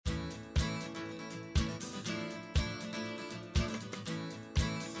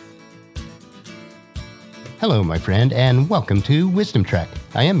Hello, my friend, and welcome to Wisdom Trek.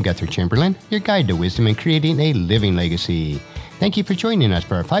 I am Guthrie Chamberlain, your guide to wisdom and creating a living legacy. Thank you for joining us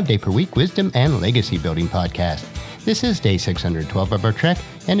for our 5-day-per-week wisdom and legacy building podcast. This is day 612 of our trek,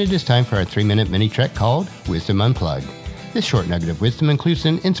 and it is time for our 3-minute mini trek called Wisdom Unplugged. This short nugget of wisdom includes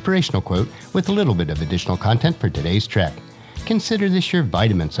an inspirational quote with a little bit of additional content for today's trek. Consider this your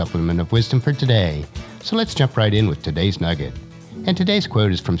vitamin supplement of wisdom for today. So let's jump right in with today's nugget. And today's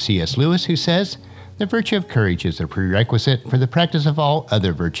quote is from C.S. Lewis, who says, "The virtue of courage is a prerequisite for the practice of all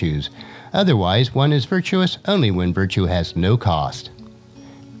other virtues. Otherwise, one is virtuous only when virtue has no cost."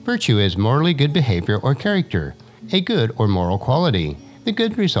 Virtue is morally good behavior or character, a good or moral quality, the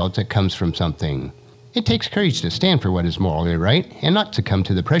good results that comes from something. It takes courage to stand for what is morally right and not succumb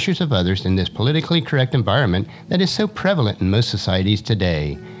to the pressures of others in this politically correct environment that is so prevalent in most societies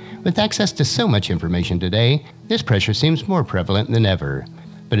today. With access to so much information today, this pressure seems more prevalent than ever.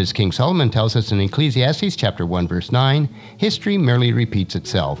 But as King Solomon tells us in Ecclesiastes chapter 1 verse 9, history merely repeats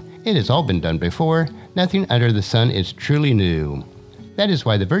itself. It has all been done before. Nothing under the sun is truly new. That is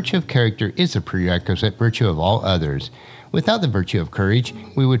why the virtue of character is a prerequisite virtue of all others. Without the virtue of courage,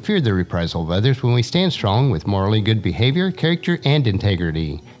 we would fear the reprisal of others when we stand strong with morally good behavior, character, and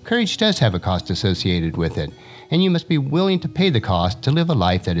integrity. Courage does have a cost associated with it, and you must be willing to pay the cost to live a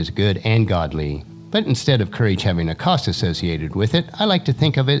life that is good and godly. But instead of courage having a cost associated with it, I like to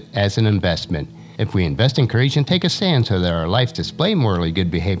think of it as an investment. If we invest in courage and take a stand so that our lives display morally good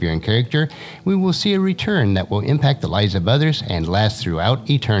behavior and character, we will see a return that will impact the lives of others and last throughout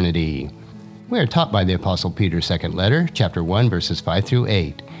eternity. We are taught by the Apostle Peter's second letter, chapter 1, verses 5 through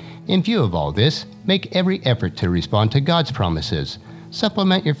 8. In view of all this, make every effort to respond to God's promises.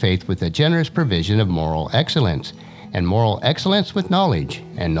 Supplement your faith with a generous provision of moral excellence, and moral excellence with knowledge,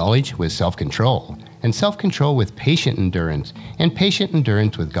 and knowledge with self-control, and self-control with patient endurance, and patient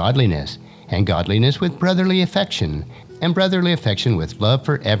endurance with godliness, and godliness with brotherly affection, and brotherly affection with love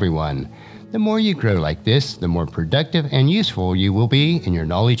for everyone. The more you grow like this, the more productive and useful you will be in your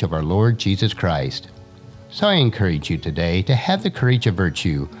knowledge of our Lord Jesus Christ. So I encourage you today to have the courage of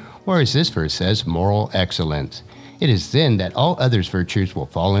virtue, or as this verse says, moral excellence. It is then that all others' virtues will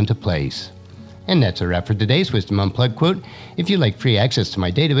fall into place. And that's a wrap for today's Wisdom Unplugged quote. If you'd like free access to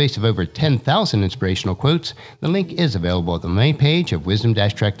my database of over 10,000 inspirational quotes, the link is available at the main page of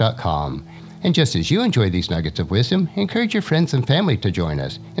wisdom-trek.com. And just as you enjoy these nuggets of wisdom, encourage your friends and family to join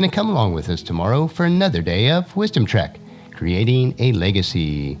us and then come along with us tomorrow for another day of Wisdom Trek, creating a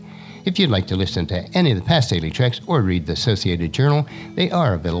legacy. If you'd like to listen to any of the past daily treks or read the associated journal, they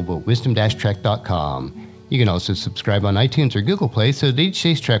are available at wisdom-trek.com. You can also subscribe on iTunes or Google Play so that each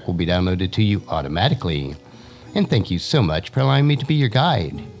day's trek will be downloaded to you automatically. And thank you so much for allowing me to be your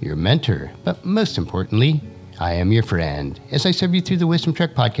guide, your mentor, but most importantly, I am your friend as I serve you through the Wisdom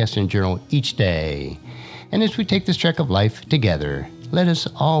Trek podcast and journal each day. And as we take this trek of life together, let us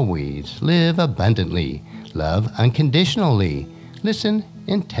always live abundantly, love unconditionally, listen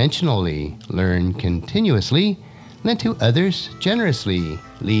intentionally, learn continuously, lend to others generously,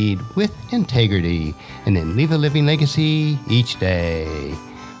 lead with integrity, and then leave a living legacy each day.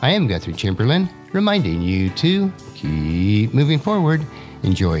 I am Guthrie Chamberlain, reminding you to keep moving forward,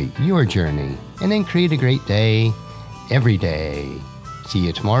 enjoy your journey, and then create a great day every day. See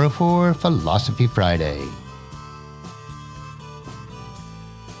you tomorrow for Philosophy Friday.